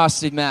does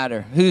generosity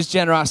matter? Whose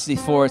generosity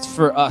for? It's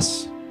for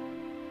us.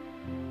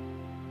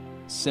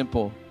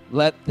 Simple.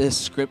 Let this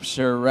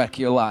scripture wreck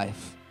your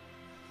life.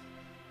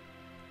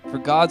 For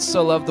God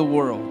so loved the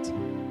world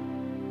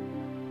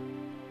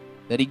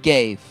that He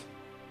gave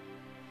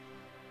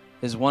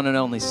His one and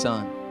only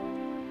Son,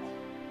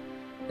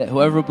 that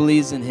whoever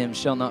believes in Him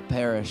shall not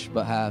perish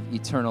but have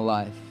eternal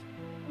life.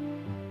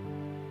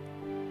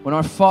 When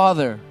our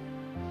Father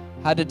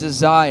had a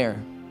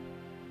desire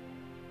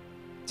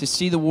to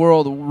see the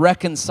world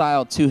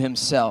reconciled to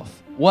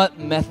Himself, what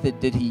method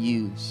did He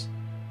use?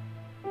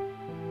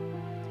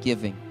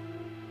 Giving.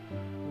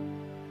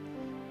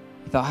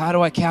 He thought, how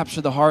do I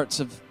capture the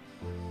hearts of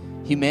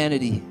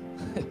humanity?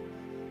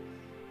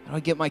 How do I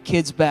get my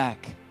kids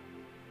back?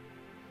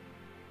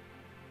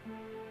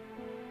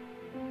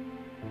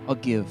 I'll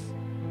give.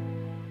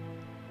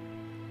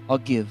 I'll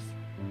give.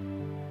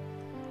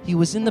 He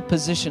was in the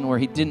position where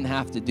He didn't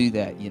have to do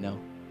that, you know.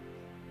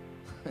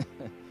 I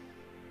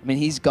mean,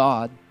 He's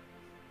God,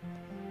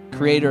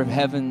 creator of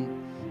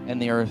heaven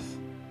and the earth.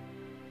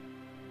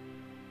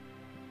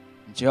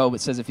 In Job,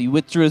 it says if He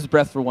withdrew His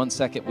breath for 1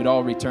 second, we'd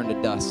all return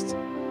to dust.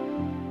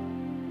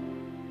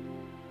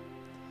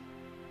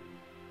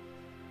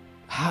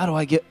 How do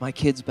I get my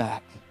kids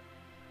back?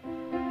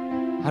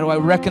 How do I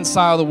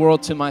reconcile the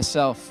world to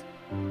myself?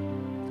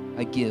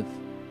 I give.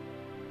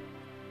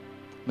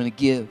 I'm going to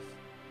give.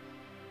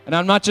 And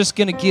I'm not just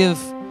going to give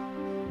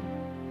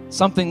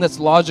something that's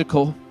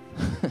logical.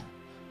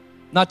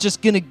 Not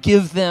just going to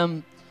give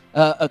them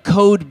a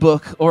code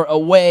book or a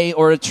way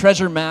or a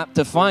treasure map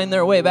to find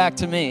their way back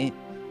to me,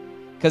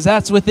 because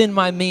that's within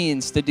my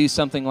means to do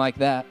something like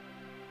that.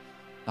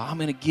 I'm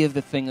going to give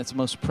the thing that's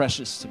most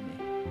precious to me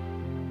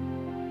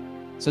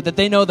so that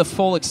they know the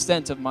full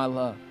extent of my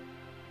love.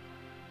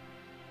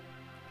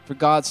 For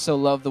God so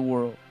loved the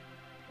world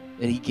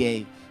that He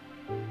gave.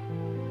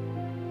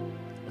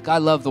 Look, I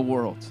love the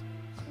world.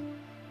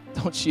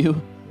 Don't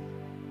you?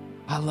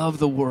 I love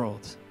the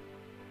world.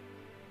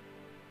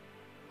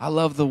 I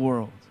love the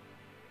world.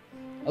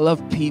 I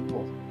love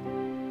people.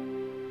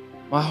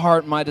 My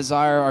heart, my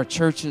desire, our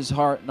church's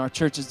heart and our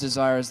church's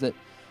desire is that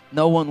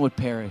no one would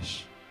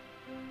perish.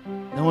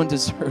 No one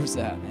deserves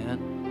that, man.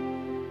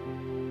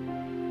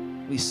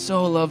 We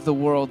so love the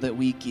world that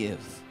we give.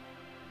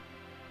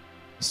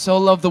 We so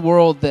love the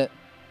world that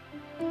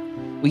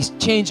we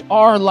change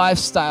our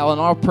lifestyle and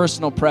our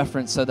personal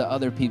preference so that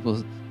other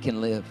people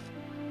can live.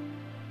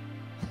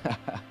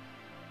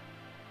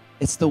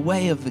 It's the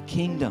way of the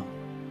kingdom.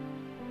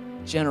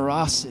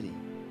 Generosity.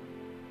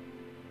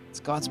 It's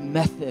God's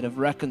method of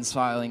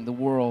reconciling the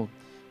world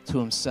to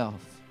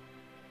himself.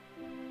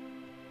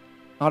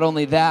 Not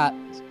only that,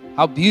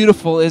 how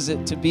beautiful is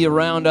it to be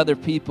around other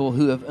people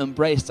who have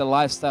embraced a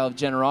lifestyle of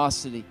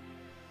generosity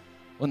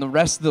when the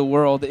rest of the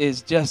world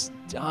is just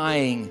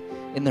dying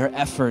in their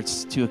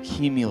efforts to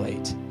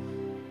accumulate,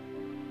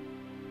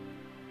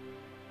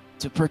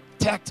 to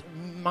protect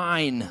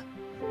mine,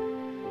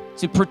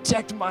 to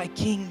protect my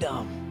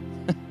kingdom,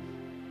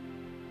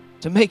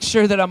 to make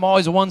sure that I'm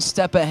always one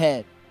step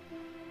ahead,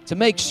 to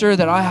make sure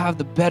that I have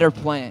the better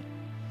plan,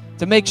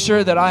 to make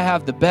sure that I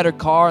have the better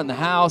car and the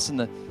house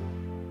and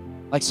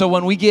so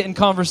when we get in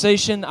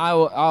conversation,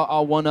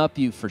 I'll one-up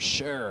you for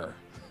sure.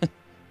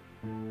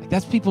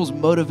 That's people's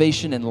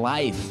motivation in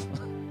life.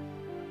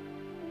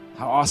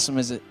 How awesome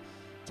is it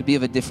to be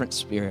of a different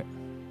spirit?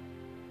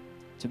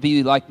 To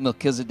be like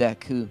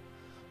Melchizedek, who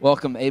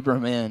welcomed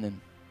Abraham in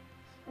and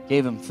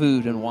gave him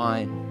food and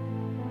wine.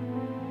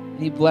 And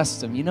he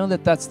blessed him. You know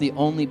that's the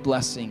only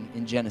blessing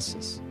in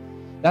Genesis.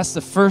 That's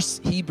the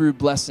first Hebrew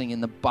blessing in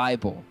the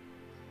Bible.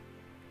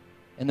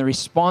 And the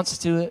response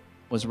to it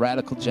was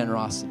radical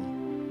generosity.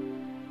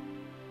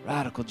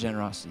 Radical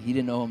generosity. He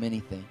didn't owe him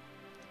anything,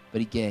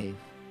 but he gave.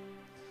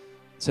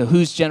 So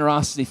whose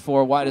generosity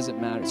for? Why does it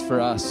matter? It's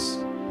for us.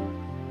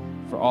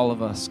 For all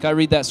of us. Can I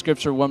read that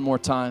scripture one more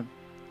time?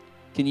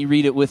 Can you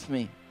read it with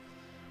me?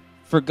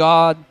 For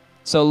God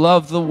so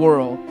loved the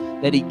world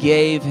that he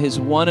gave his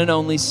one and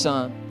only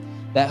Son,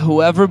 that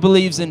whoever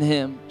believes in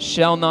him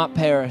shall not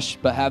perish,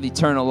 but have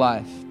eternal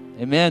life.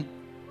 Amen.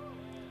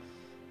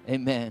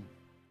 Amen.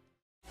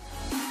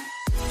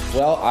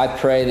 Well, I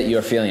pray that you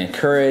are feeling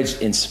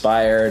encouraged,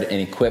 inspired,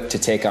 and equipped to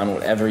take on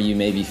whatever you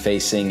may be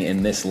facing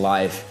in this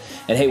life.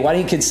 And hey, why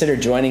don't you consider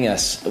joining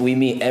us? We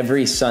meet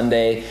every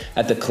Sunday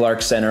at the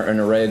Clark Center in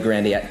Arroyo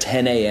Grande at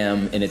 10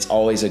 a.m., and it's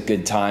always a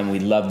good time.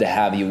 We'd love to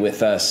have you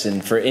with us.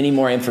 And for any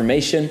more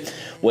information,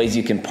 ways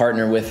you can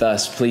partner with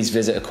us, please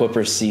visit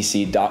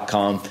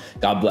equipperscc.com.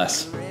 God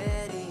bless.